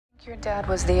Your dad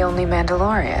was the only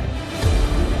Mandalorian.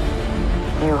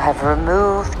 You have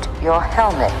removed your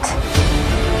helmet.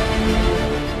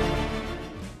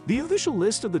 The official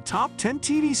list of the top 10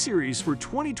 TV series for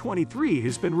 2023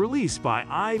 has been released by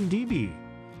IMDb,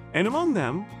 and among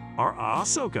them are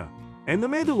Ahsoka and The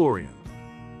Mandalorian.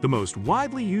 The most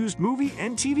widely used movie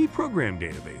and TV program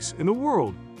database in the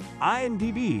world,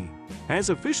 IMDb has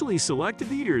officially selected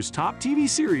the year's top TV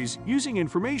series using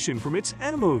information from its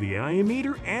NMOV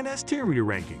meter and S-tier meter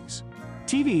rankings.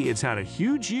 TV has had a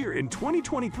huge year in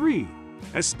 2023,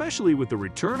 especially with the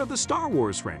return of the Star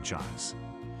Wars franchise.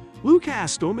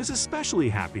 Lucasfilm is especially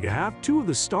happy to have two of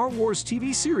the Star Wars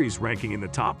TV series ranking in the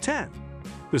top 10.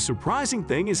 The surprising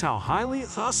thing is how highly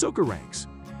Ahsoka ranks,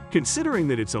 considering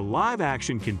that it's a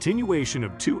live-action continuation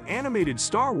of two animated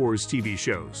Star Wars TV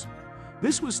shows.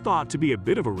 This was thought to be a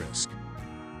bit of a risk.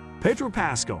 Pedro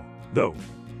Pascal, though,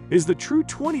 is the true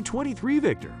 2023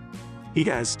 victor. He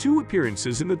has two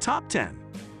appearances in the top 10,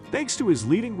 thanks to his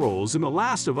leading roles in The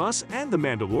Last of Us and The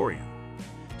Mandalorian.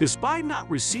 Despite not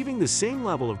receiving the same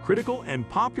level of critical and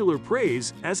popular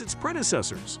praise as its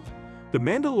predecessors, The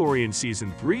Mandalorian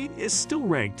Season 3 is still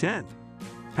ranked 10.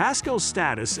 Pascal's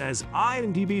status as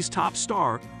IMDb's top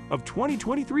star of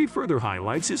 2023 further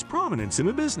highlights his prominence in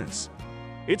the business.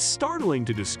 It's startling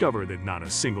to discover that not a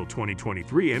single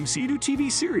 2023 MCU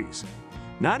TV series,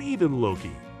 not even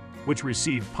Loki, which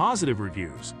received positive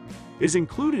reviews, is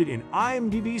included in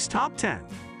IMDb's top 10.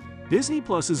 Disney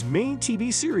Plus's main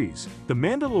TV series, The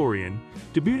Mandalorian,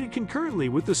 debuted concurrently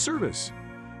with the service,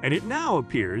 and it now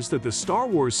appears that the Star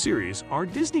Wars series are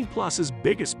Disney Plus's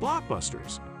biggest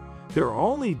blockbusters. There are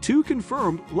only two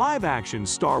confirmed live-action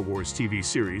Star Wars TV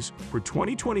series for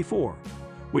 2024,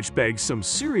 which begs some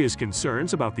serious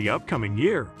concerns about the upcoming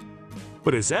year.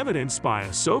 But as evidenced by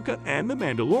Ahsoka and The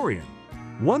Mandalorian,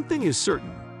 one thing is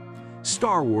certain: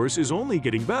 Star Wars is only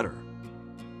getting better.